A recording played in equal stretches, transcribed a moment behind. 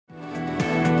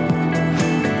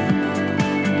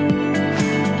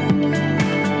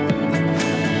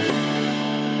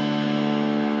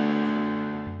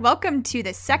Welcome to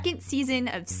the second season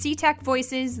of CTech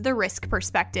Voices, The Risk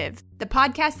Perspective, the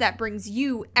podcast that brings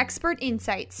you expert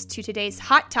insights to today's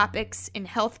hot topics in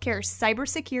healthcare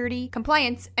cybersecurity,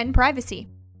 compliance, and privacy.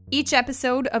 Each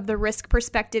episode of The Risk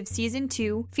Perspective Season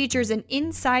 2 features an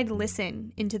inside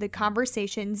listen into the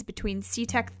conversations between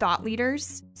CTech thought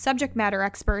leaders, subject matter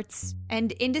experts,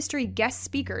 and industry guest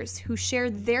speakers who share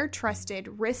their trusted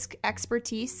risk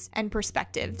expertise and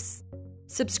perspectives.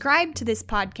 Subscribe to this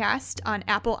podcast on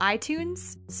Apple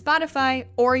iTunes, Spotify,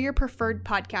 or your preferred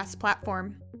podcast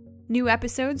platform. New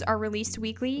episodes are released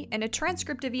weekly, and a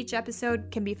transcript of each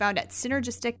episode can be found at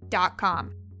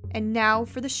synergistic.com. And now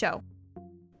for the show.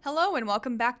 Hello and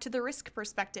welcome back to The Risk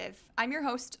Perspective. I'm your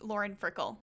host, Lauren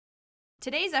Frickel.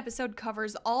 Today's episode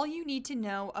covers all you need to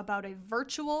know about a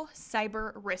virtual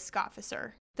cyber risk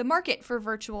officer. The market for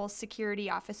virtual security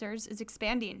officers is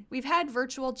expanding. We've had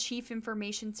virtual chief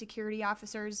information security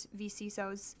officers,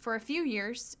 VCISOs, for a few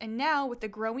years, and now with the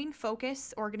growing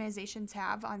focus organizations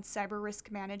have on cyber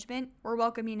risk management, we're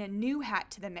welcoming a new hat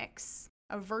to the mix,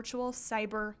 a virtual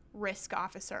cyber risk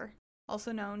officer,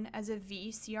 also known as a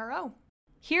VCRO.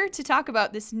 Here to talk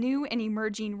about this new and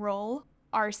emerging role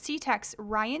are CTech's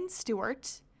Ryan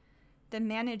Stewart, the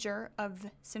manager of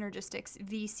Synergistic's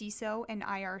vCISO and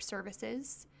IR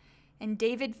services, and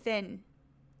David Finn,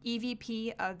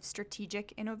 EVP of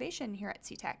Strategic Innovation here at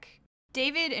CTech.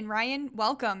 David and Ryan,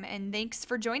 welcome and thanks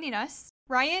for joining us.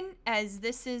 Ryan, as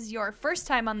this is your first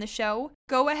time on the show,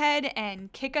 go ahead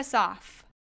and kick us off.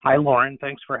 Hi, Lauren.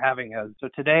 Thanks for having us. So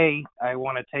today I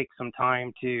want to take some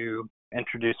time to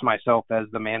introduce myself as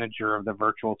the manager of the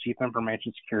Virtual Chief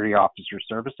Information Security Officer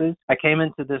Services. I came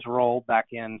into this role back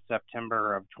in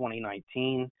September of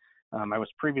 2019. I was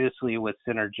previously with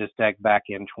Synergistic back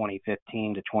in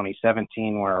 2015 to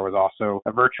 2017, where I was also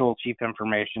a Virtual Chief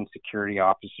Information Security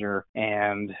Officer.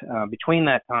 And between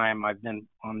that time, I've been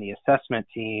on the assessment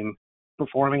team,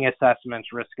 performing assessments,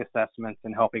 risk assessments,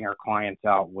 and helping our clients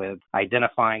out with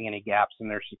identifying any gaps in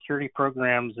their security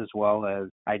programs, as well as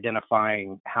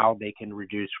identifying how they can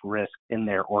reduce risk in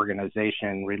their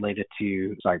organization related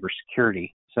to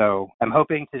cybersecurity. So I'm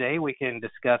hoping today we can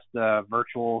discuss the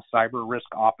virtual cyber risk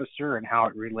officer and how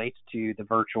it relates to the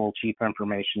virtual chief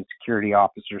information security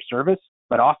officer service,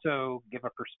 but also give a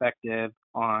perspective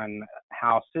on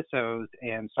how CISOs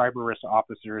and cyber risk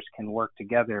officers can work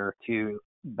together to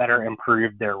better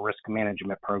improve their risk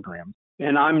management program.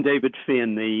 And I'm David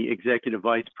Finn, the Executive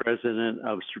Vice President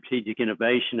of Strategic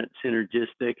Innovation at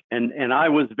Synergistic. And I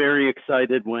was very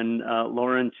excited when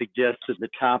Lauren suggested the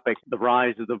topic, the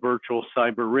rise of the virtual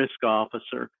cyber risk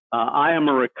officer. I am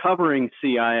a recovering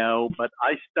CIO, but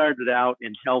I started out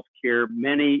in healthcare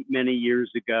many, many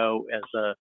years ago as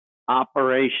a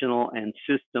operational and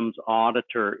systems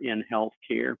auditor in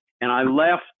healthcare. And I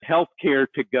left healthcare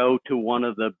to go to one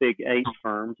of the big 8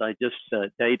 firms. I just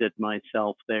dated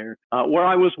myself there, where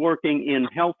I was working in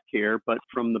healthcare, but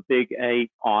from the big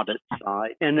 8 audit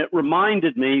side. And it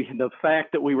reminded me, the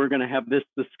fact that we were going to have this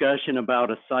discussion about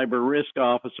a cyber risk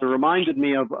officer reminded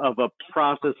me of a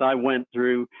process I went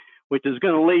through, which is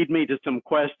going to lead me to some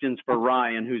questions for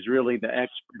Ryan, who's really the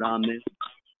expert on this.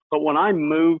 But when I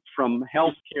moved from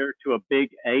healthcare to a big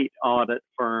 8 audit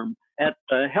firm, at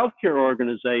the healthcare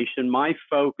organization, my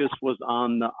focus was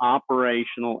on the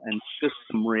operational and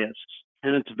system risks.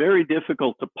 And it's very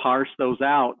difficult to parse those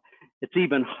out. It's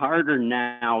even harder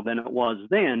now than it was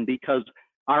then because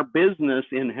our business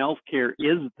in healthcare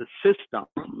is the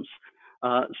systems.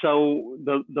 So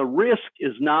the risk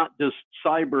is not just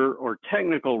cyber or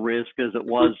technical risk as it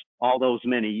was all those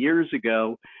many years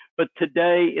ago. But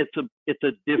today, it's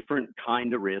a different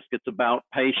kind of risk. It's about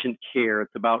patient care.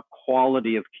 It's about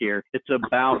quality of care. It's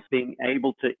about being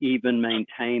able to even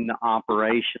maintain the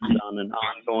operations on an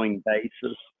ongoing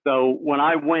basis. So when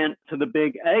I went to the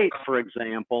big 8, for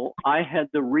example, I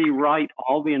had to rewrite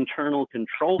all the internal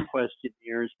control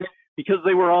questionnaires because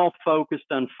they were all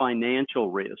focused on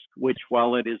financial risk, which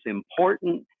while it is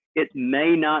important, it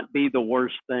may not be the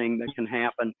worst thing that can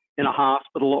happen in a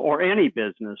hospital or any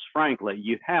business, frankly.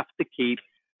 You have to keep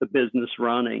the business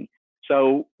running.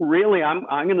 So really, I'm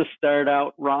going to start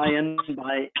out, Ryan,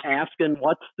 by asking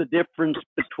what's the difference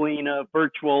between a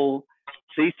virtual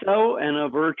CISO and a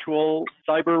virtual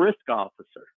cyber risk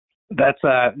officer? That's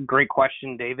a great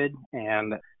question, David.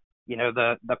 And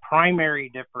the primary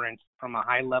difference from a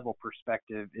high-level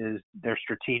perspective is their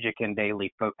strategic and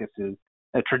daily focuses.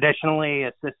 Traditionally,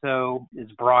 a CISO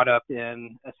is brought up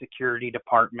in a security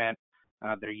department.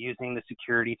 They're using the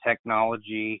security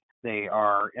technology they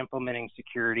are implementing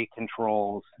security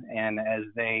controls, and as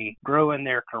they grow in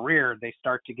their career, they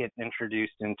start to get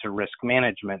introduced into risk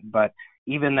management. But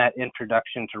even that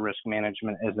introduction to risk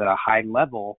management is at a high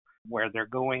level where they're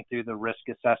going through the risk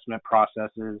assessment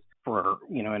processes for,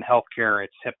 in healthcare,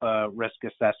 it's HIPAA risk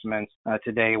assessments.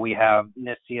 Today we have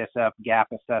NIST CSF gap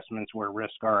assessments where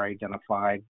risks are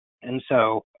identified. And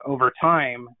so over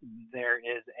time, there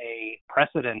is a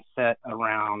precedent set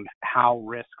around how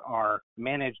risks are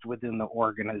managed within the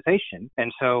organization.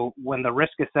 And so when the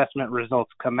risk assessment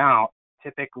results come out,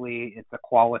 typically it's a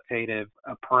qualitative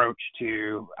approach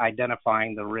to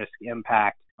identifying the risk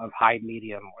impact of high,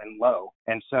 medium, and low.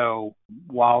 And so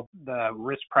while the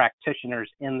risk practitioners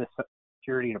in the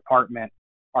security department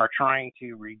are trying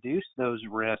to reduce those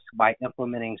risks by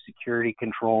implementing security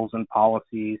controls and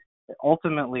policies,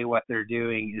 ultimately what they're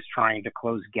doing is trying to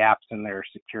close gaps in their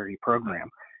security program.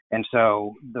 And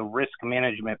so the risk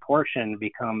management portion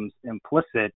becomes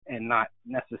implicit and not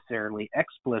necessarily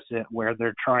explicit, where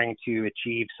they're trying to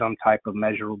achieve some type of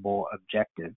measurable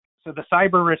objective. So the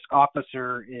cyber risk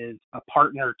officer is a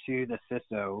partner to the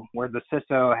CISO, where the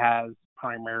CISO has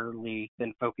primarily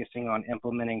been focusing on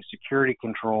implementing security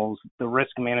controls. The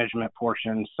risk management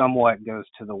portion somewhat goes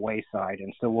to the wayside.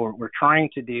 And so what we're trying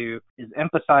to do is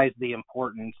emphasize the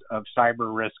importance of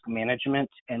cyber risk management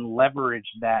and leverage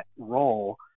that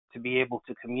role to be able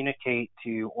to communicate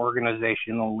to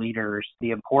organizational leaders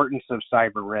the importance of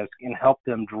cyber risk and help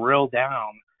them drill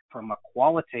down from a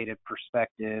qualitative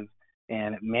perspective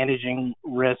and managing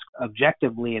risk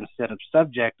objectively instead of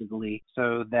subjectively,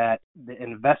 so that the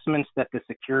investments that the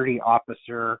security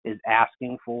officer is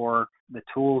asking for, the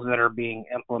tools that are being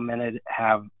implemented,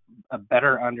 have a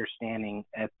better understanding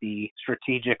at the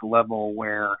strategic level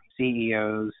where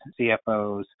CEOs,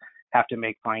 CFOs have to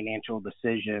make financial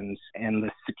decisions, and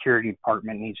the security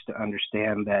department needs to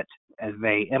understand that as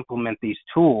they implement these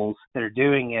tools, they're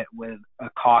doing it with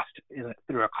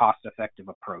through a cost-effective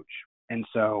approach. And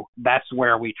so that's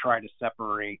where we try to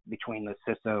separate between the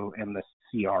CISO and the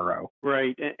CRO.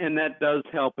 Right, and that does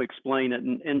help explain it.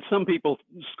 And some people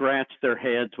scratch their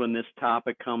heads when this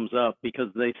topic comes up because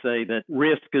they say that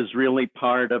risk is really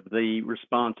part of the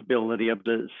responsibility of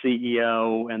the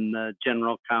CEO and the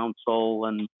general counsel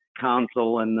and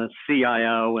the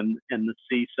CIO and the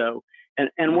CISO.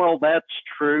 And while that's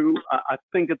true, I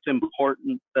think it's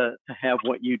important to have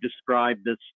what you described,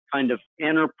 this kind of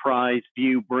enterprise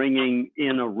view, bringing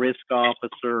in a risk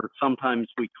officer. Sometimes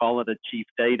we call it a chief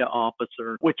data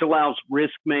officer, which allows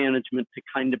risk management to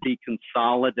kind of be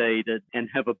consolidated and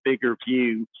have a bigger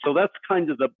view. So that's kind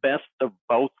of the best of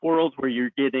both worlds, where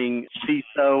you're getting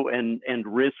CISO and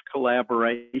risk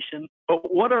collaboration.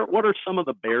 But what are some of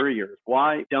the barriers?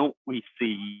 Why don't we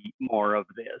see more of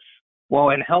this?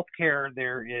 Well, in healthcare,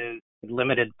 there is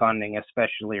limited funding,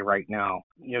 especially right now.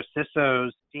 CISOs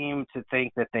seem to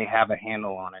think that they have a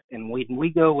handle on it. And we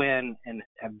go in and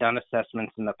have done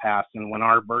assessments in the past, and when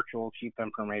our virtual chief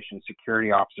information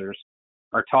security officers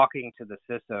are talking to the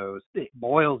CISOs, it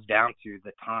boils down to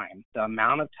the time. The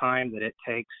amount of time that it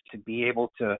takes to be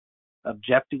able to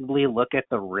objectively look at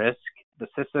the risk, the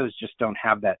CISOs just don't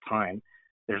have that time.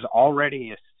 There's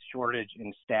already a shortage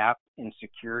in staff in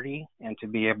security, and to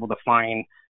be able to find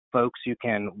folks who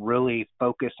can really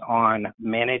focus on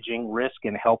managing risk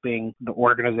and helping the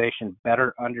organization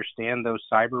better understand those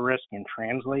cyber risks and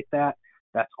translate that,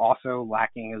 that's also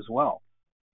lacking as well.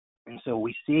 And so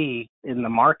we see in the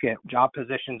market, job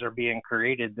positions are being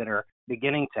created that are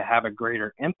beginning to have a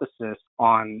greater emphasis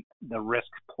on the risk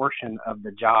portion of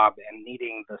the job and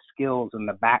needing the skills and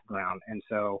the background. And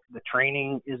so the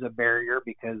training is a barrier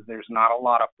because there's not a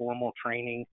lot of formal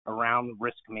training around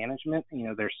risk management.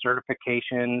 There's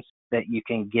certifications that you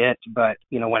can get, but,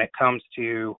 when it comes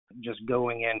to just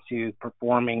going into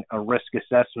performing a risk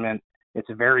assessment, it's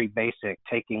very basic,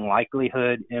 taking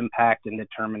likelihood, impact, and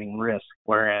determining risk.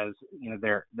 Whereas,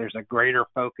 there's a greater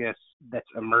focus that's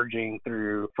emerging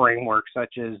through frameworks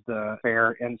such as the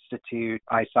FAIR Institute.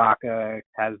 ISACA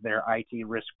has their IT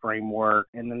risk framework.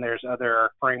 And then there's other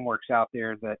frameworks out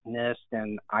there that NIST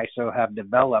and ISO have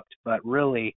developed, but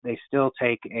really they still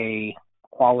take a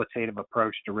qualitative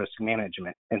approach to risk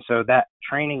management. And so that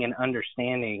training and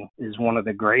understanding is one of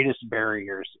the greatest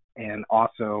barriers, and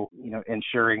also,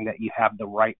 ensuring that you have the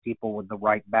right people with the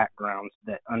right backgrounds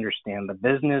that understand the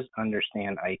business,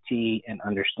 understand IT, and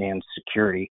understand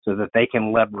security, so that they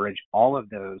can leverage all of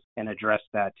those and address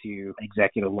that to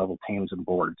executive level teams and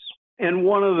boards. And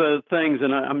one of the things,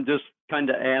 and I'm just kind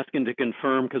of asking to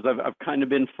confirm, because I've kind of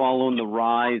been following the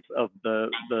rise of the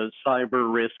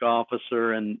cyber risk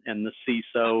officer and the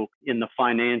CISO in the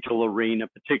financial arena,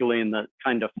 particularly in the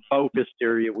kind of focused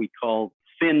area we call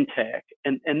fintech,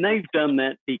 and they've done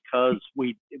that because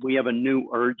we have a new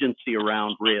urgency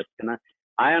around risk. And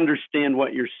I understand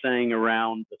what you're saying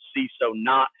around the CISO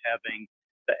not having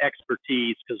the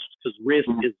expertise because risk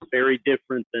is very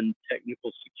different than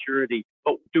technical security.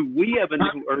 But do we have a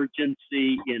new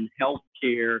urgency in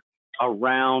healthcare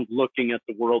around looking at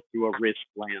the world through a risk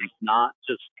lens, not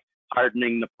just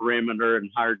hardening the perimeter and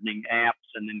hardening apps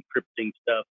and encrypting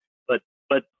stuff,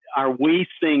 but are we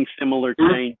seeing similar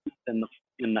changes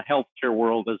in the healthcare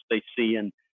world as they see in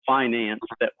finance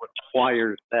that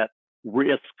requires that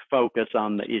risk focus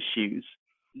on the issues?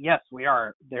 Yes, we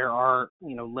are. There are,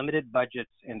 limited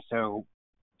budgets, and so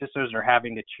CISOs are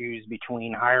having to choose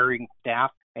between hiring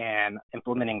staff and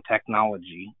implementing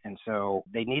technology. And so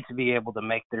they need to be able to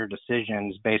make their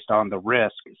decisions based on the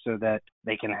risk so that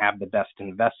they can have the best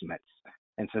investments.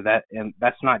 And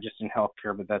that's not just in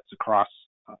healthcare, but that's across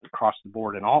the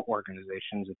board in all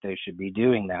organizations that they should be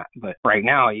doing that. But right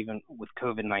now, even with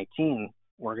COVID-19,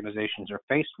 organizations are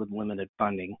faced with limited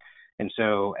funding. And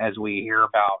so as we hear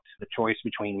about the choice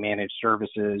between managed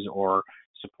services or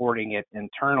supporting it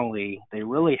internally, they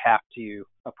really have to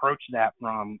approach that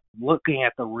from looking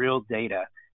at the real data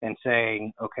and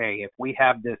saying, okay, if we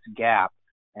have this gap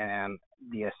and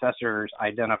the assessors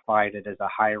identified it as a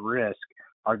high risk,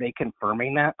 are they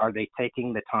confirming that? Are they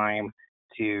taking the time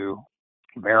to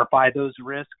verify those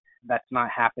risks? That's not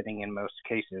happening in most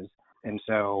cases. And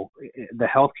so the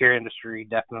healthcare industry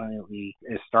definitely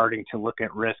is starting to look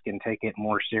at risk and take it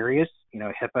more serious.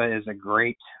 HIPAA is a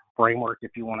great framework,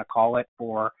 if you want to call it,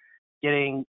 for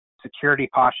getting security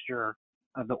posture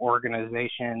of the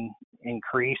organization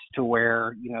increased to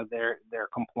where, they're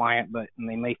compliant, but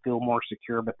they may feel more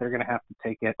secure, but they're going to have to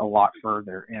take it a lot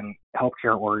further. And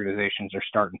healthcare organizations are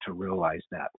starting to realize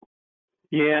that.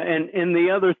 Yeah, and the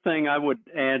other thing I would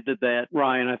add to that,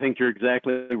 Ryan, I think you're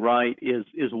exactly right, is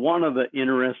one of the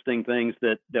interesting things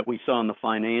that we saw in the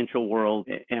financial world,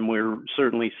 and we're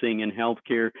certainly seeing in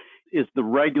healthcare, is the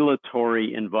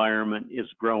regulatory environment is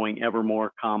growing ever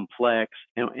more complex.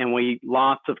 And we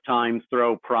lots of times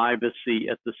throw privacy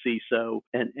at the CISO.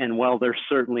 And while there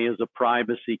certainly is a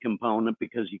privacy component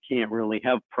because you can't really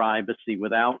have privacy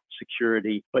without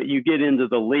security, but you get into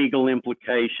the legal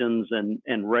implications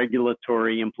and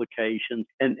regulatory implications.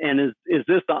 And is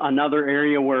this another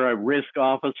area where a risk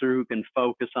officer who can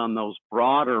focus on those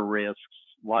broader risks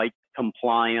like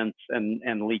compliance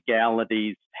and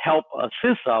legalities help a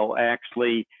CISO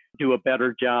actually do a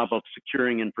better job of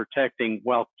securing and protecting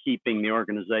while keeping the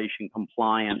organization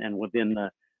compliant and within the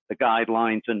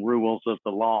guidelines and rules of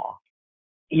the law?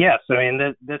 Yes,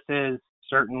 this is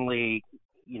certainly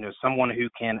someone who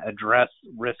can address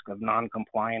risk of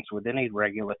non-compliance with any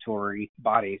regulatory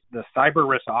body. The cyber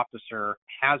risk officer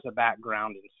has a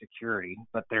background in security,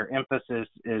 but their emphasis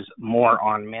is more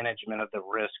on management of the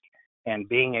risk and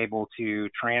being able to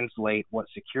translate what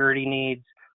security needs,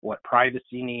 what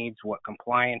privacy needs, what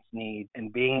compliance needs,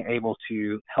 and being able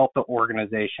to help the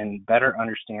organization better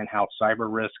understand how cyber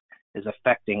risk is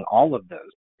affecting all of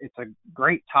those. It's a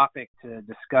great topic to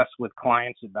discuss with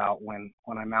clients about when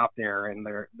I'm out there and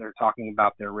they're talking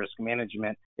about their risk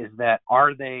management, is that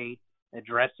are they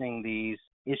addressing these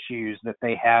issues that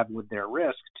they have with their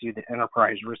risk to the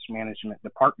enterprise risk management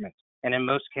departments? And in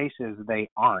most cases, they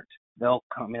aren't. They'll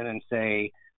come in and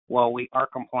say, well, our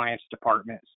compliance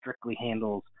department strictly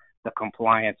handles the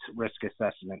compliance risk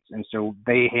assessments. And so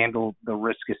they handle the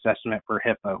risk assessment for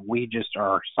HIPAA. We just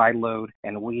are siloed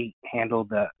and we handle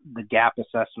the gap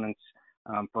assessments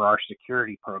for our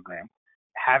security program.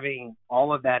 Having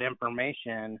all of that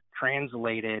information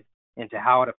translated into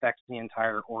how it affects the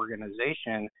entire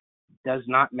organization does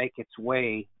not make its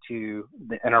way to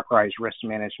the enterprise risk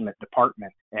management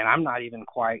department. And I'm not even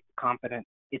quite confident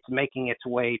it's making its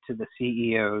way to the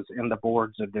CEOs and the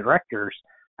boards of directors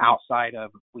outside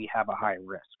of we have a high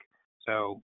risk.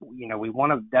 So, we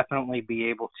want to definitely be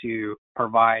able to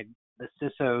provide the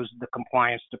CISOs, the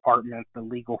compliance department, the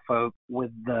legal folk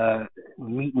with the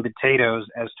meat and potatoes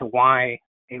as to why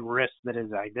a risk that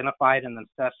is identified in the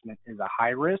assessment is a high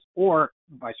risk, or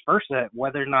vice versa,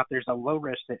 whether or not there's a low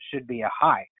risk that should be a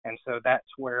high. And so that's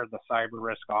where the cyber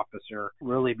risk officer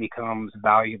really becomes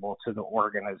valuable to the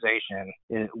organization,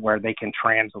 where they can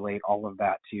translate all of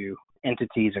that to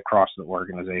entities across the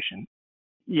organization.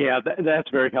 Yeah, that's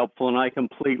very helpful, and I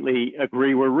completely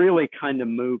agree. We're really kind of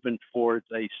moving towards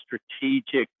a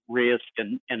strategic risk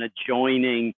and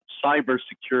adjoining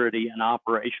cybersecurity and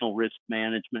operational risk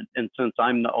management. And since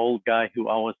I'm the old guy who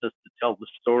always has to tell the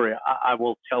story, I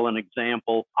will tell an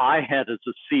example I had as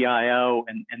a CIO,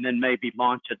 and then maybe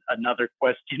launch another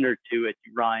question or two at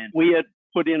you, Ryan. We had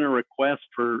put in a request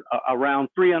for around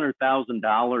 $300,000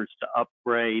 to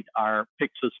upgrade our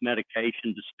Pyxis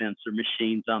medication dispenser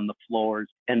machines on the floors.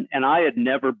 And I had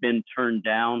never been turned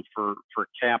down for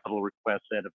capital requests.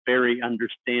 I had a very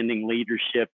understanding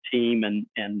leadership team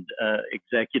and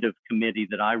executive committee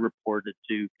that I reported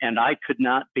to. And I could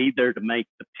not be there to make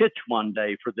the pitch one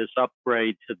day for this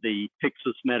upgrade to the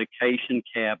Pyxis medication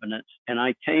cabinets. And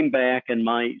I came back and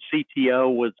my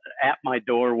CTO was at my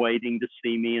door waiting to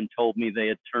see me and told me they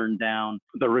had turned down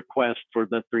the request for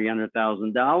the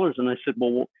 $300,000. And I said,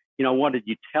 well, what did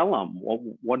you tell them?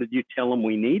 What did you tell them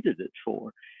we needed it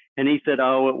for? And he said,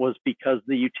 oh, it was because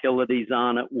the utilities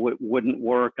on it wouldn't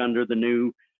work under the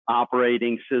new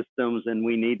operating systems, and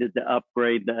we needed to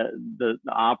upgrade the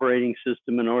operating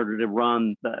system in order to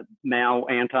run the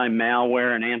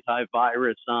anti-malware and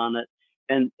antivirus on it.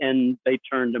 And they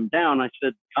turned them down. I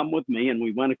said, come with me. And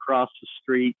we went across the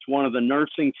street to one of the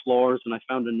nursing floors, and I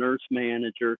found a nurse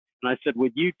manager. And I said,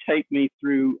 would you take me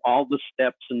through all the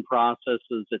steps and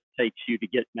processes it takes you to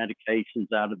get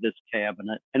medications out of this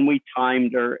cabinet? And we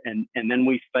timed her, and then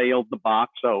we failed the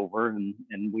box over, and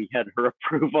we had her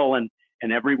approval, and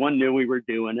everyone knew we were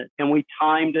doing it. And we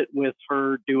timed it with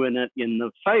her doing it in the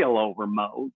failover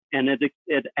mode. And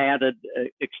it added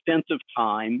extensive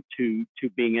time to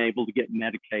being able to get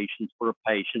medications for a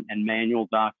patient and manual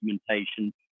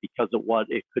documentation because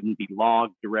it couldn't be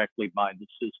logged directly by the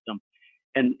system.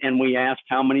 And we asked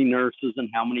how many nurses and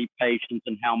how many patients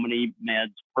and how many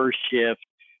meds per shift,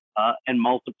 and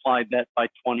multiplied that by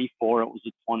 24. It was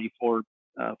a 24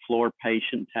 floor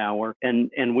patient tower.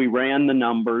 And we ran the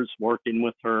numbers working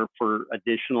with her for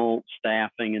additional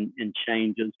staffing and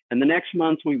changes. And the next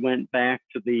month we went back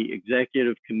to the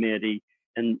executive committee,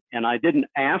 and I didn't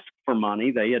ask for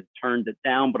money. They had turned it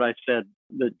down, but I said,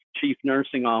 the chief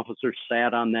nursing officer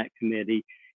sat on that committee.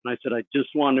 And I said, I just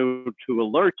want to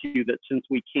alert you that since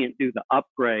we can't do the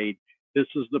upgrade, this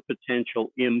is the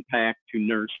potential impact to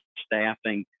nurse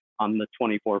staffing on the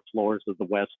 24 floors of the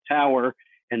West Tower.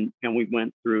 And we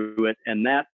went through it. And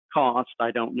that cost,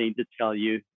 I don't need to tell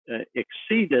you,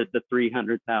 exceeded the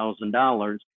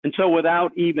 $300,000. And so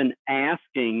without even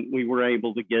asking, we were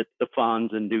able to get the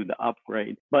funds and do the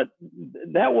upgrade. But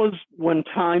that was when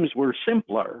times were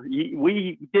simpler.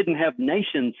 We didn't have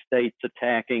nation states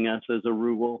attacking us as a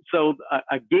rule. So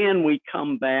again, we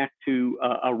come back to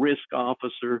a risk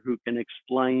officer who can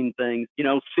explain things.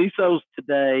 CISOs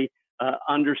today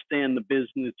understand the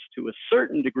business to a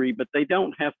certain degree, but they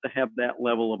don't have to have that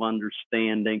level of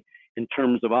understanding in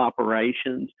terms of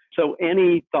operations. So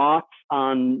any thoughts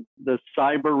on the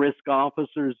cyber risk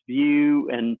officer's view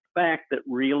and the fact that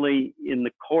really in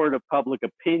the court of public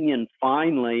opinion,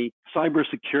 finally,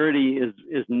 cybersecurity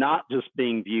is not just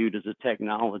being viewed as a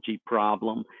technology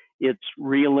problem. It's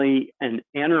really an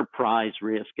enterprise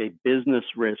risk, a business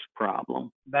risk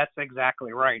problem. That's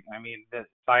exactly right. I mean, the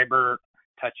cyber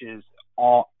touches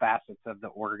all facets of the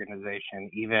organization,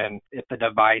 even if the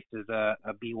device is a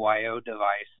BYOD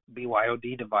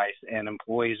device, and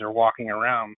employees are walking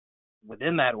around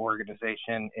within that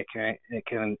organization, it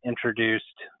can introduce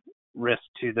risk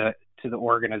to the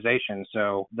organization.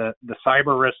 So the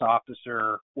cyber risk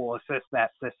officer will assist that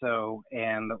CISO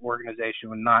and the organization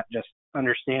with not just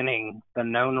understanding the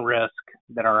known risk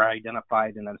that are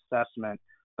identified in assessment,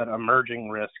 but emerging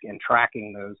risk and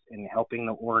tracking those and helping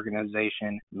the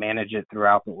organization manage it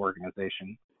throughout the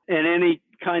organization. And any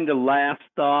kind of last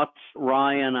thoughts,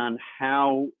 Ryan, on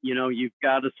how, you've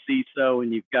got a CISO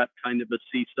and you've got kind of a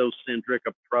CISO-centric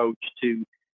approach to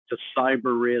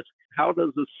cyber risk. How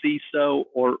does a CISO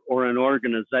or an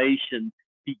organization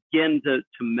begin to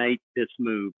make this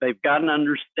move? They've got an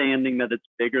understanding that it's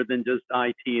bigger than just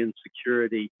IT and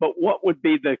security, but what would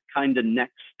be the kind of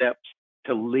next steps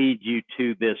to lead you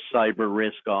to this cyber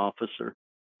risk officer?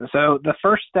 So the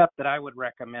first step that I would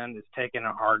recommend is taking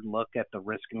a hard look at the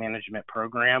risk management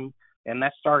program, and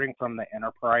that's starting from the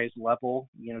enterprise level,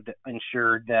 to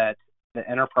ensure that the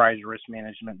enterprise risk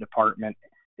management department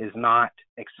is not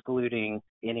excluding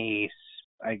any,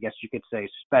 I guess you could say,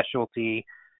 specialty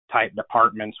type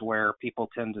departments where people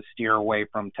tend to steer away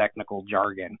from technical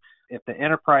jargon. If the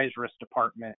enterprise risk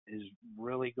department is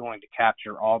really going to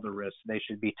capture all the risks, they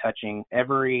should be touching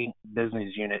every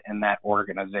business unit in that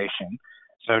organization.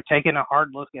 So taking a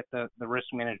hard look at the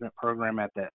risk management program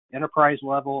at the enterprise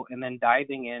level, and then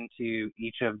diving into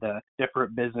each of the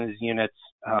different business units'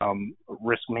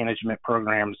 risk management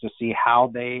programs to see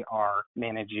how they are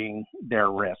managing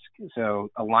their risk. So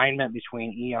alignment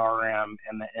between ERM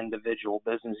and the individual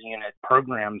business unit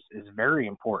programs is very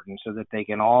important so that they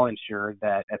can all ensure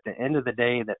that at the end of the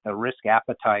day that the risk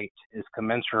appetite is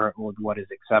commensurate with what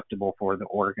is acceptable for the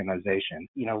organization.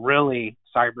 Really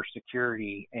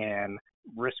cybersecurity and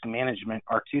risk management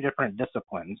are two different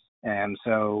disciplines. And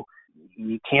so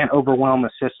you can't overwhelm a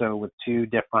CISO with two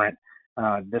different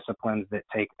disciplines that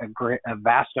take a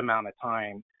vast amount of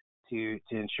time to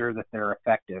ensure that they're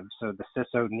effective. So the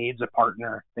CISO needs a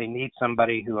partner. They need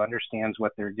somebody who understands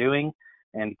what they're doing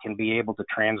and can be able to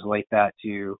translate that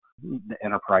to the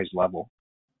enterprise level.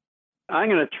 I'm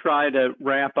going to try to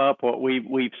wrap up what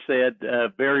we've said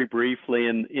very briefly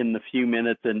in the few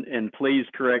minutes, and please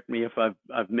correct me if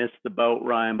I've missed the boat,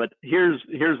 Ryan. But here's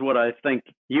what I think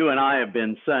you and I have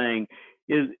been saying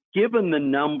is, given the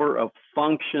number of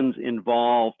functions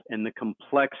involved and the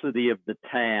complexity of the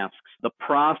tasks, the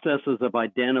processes of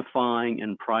identifying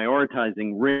and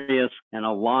prioritizing risk and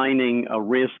aligning a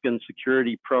risk and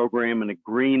security program and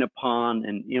agreeing upon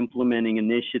and implementing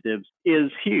initiatives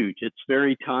is huge. It's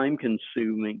very time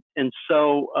consuming. And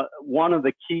so one of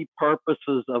the key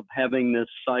purposes of having this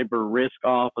cyber risk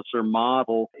officer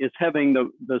model is having the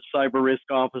cyber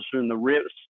risk officer and the risk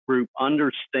group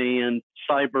understand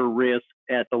cyber risk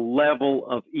at the level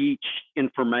of each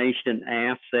information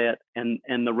asset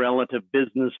and the relative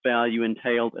business value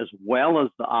entailed, as well as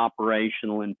the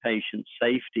operational and patient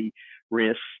safety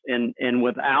risks. And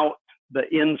without the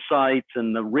insights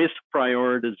and the risk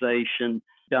prioritization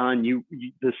done,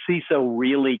 the CISO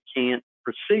really can't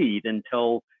proceed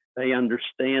until they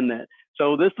understand that.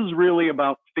 So this is really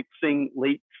about fixing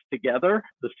leaks together,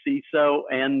 the CISO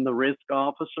and the risk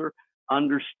officer,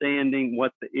 understanding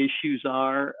what the issues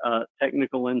are,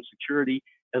 technical and security,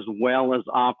 as well as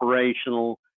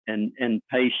operational and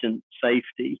patient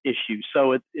safety issues.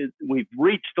 So we've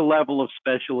reached a level of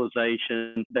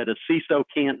specialization that a CISO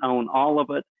can't own all of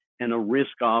it and a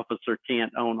risk officer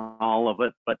can't own all of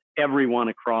it, but everyone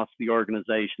across the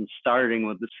organization, starting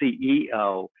with the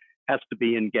CEO, has to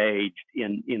be engaged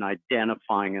in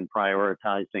identifying and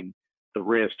prioritizing the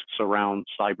risks around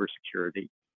cybersecurity.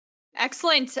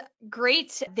 Excellent.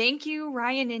 Great. Thank you,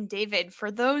 Ryan and David, for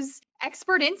those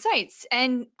expert insights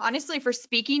and honestly for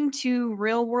speaking to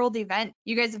real world event.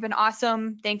 You guys have been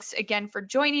awesome. Thanks again for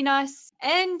joining us.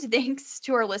 And thanks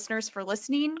to our listeners for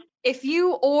listening. If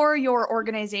you or your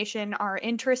organization are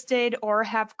interested or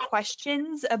have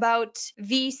questions about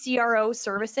vCRO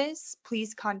services,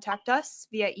 please contact us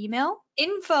via email,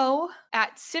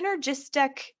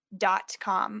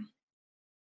 info@synergistic.com.